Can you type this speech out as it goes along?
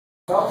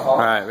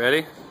Alright,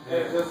 ready?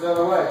 Just the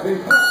other way.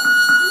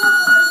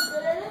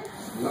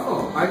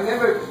 No, I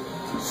never.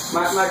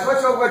 My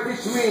coach always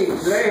teach me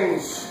playing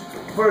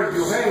first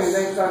you hang and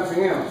then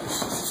something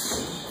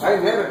else. I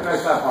never try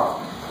that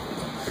part.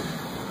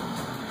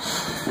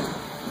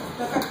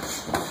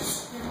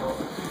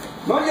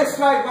 Not just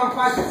try one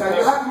Pakistan.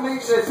 You have to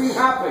make the thing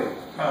happen.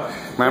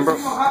 Remember? The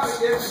thing happen,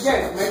 yes,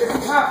 make the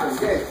thing happen,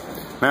 yes.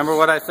 Remember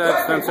what I said,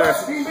 Spenser?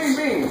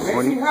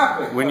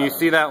 When you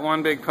see that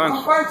one big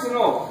punch.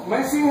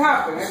 Make thing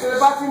happen. That's what the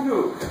boxing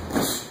do.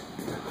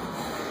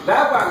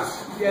 That one,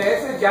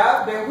 yes, a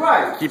jab, then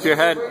right. Keep your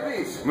head.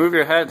 Move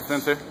your head,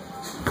 Spenser.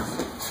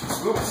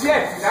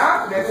 Yes,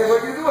 now that's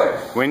what you do it.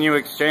 When you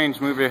exchange,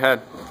 move your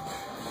head.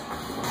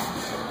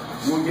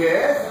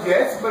 Yes,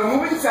 yes, but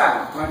move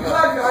inside. When you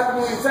like, you have to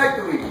move inside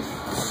to reach.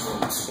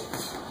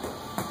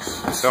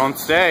 Don't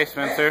stay,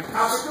 Spenser.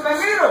 Up to the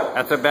middle.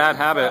 That's a bad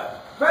habit.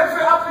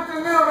 Perfect, up to the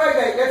middle right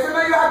there. That's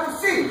what you have to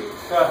see.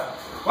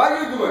 What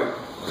are you doing?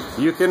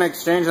 You can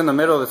exchange in the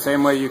middle the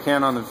same way you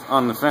can on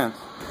the fence.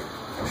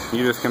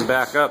 You just can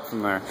back up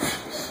from there.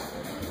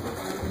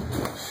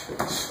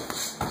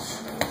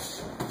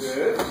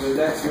 Good, good,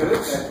 that's good,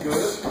 that's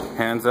good.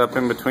 Hands up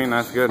in between,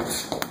 that's good.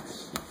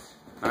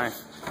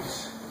 Nice.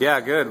 Yeah,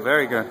 good,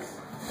 very good.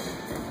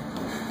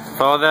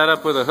 Follow that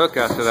up with a hook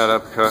after that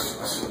uppercut.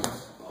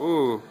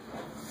 Ooh.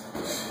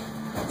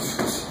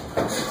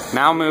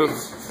 Now move.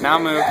 Now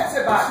move. That's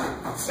about it.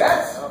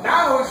 That's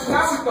now we're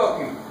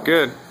talking.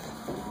 Good.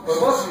 For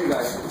both of you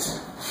guys.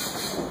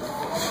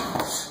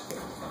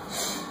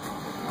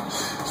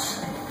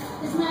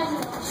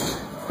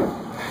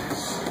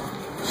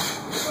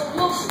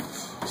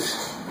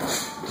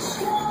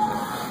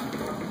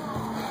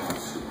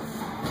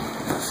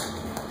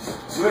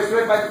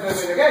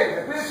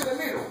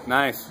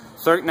 Nice.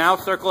 Now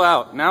circle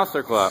out. Now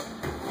circle out.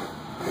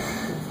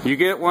 You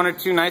get one or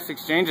two nice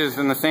exchanges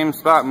in the same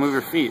spot. Move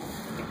your feet.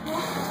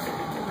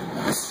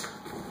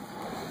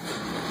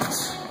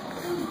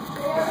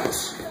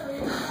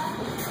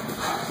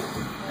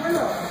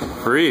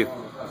 Breathe.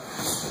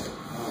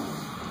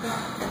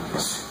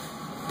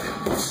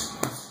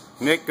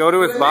 Nick, go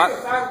to his body.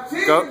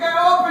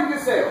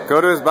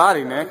 Go to his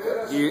body, Nick.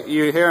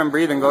 You hear him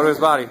breathing. Go to his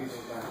body.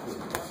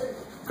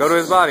 Go to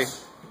his body.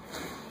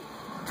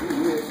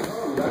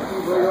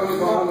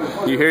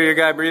 You hear your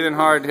guy breathing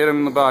hard, hit him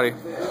in the body.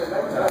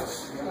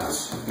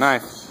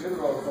 Nice.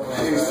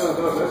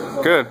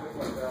 Good.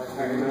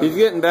 He's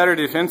getting better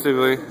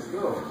defensively.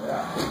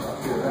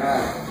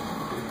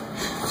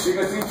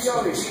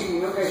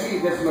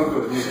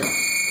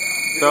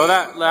 Throw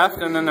that left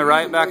and then the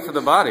right back to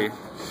the body.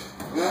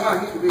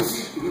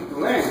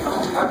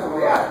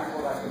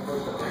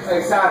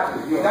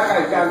 Exactly. That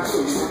guy can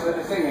too.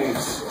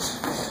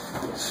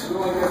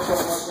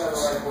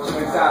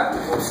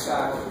 Exactly.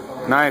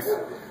 Nice.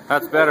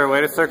 That's better.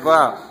 Way to circle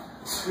out.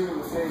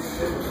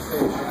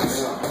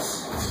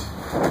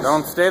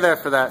 Don't stay there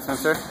for that,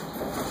 Spenser.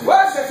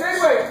 What? The same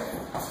way.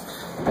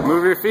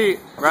 Move your feet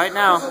right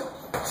now.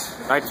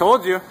 I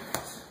told you.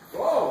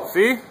 Whoa.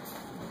 See?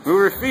 Move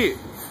your feet.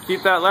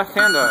 Keep that left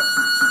hand up.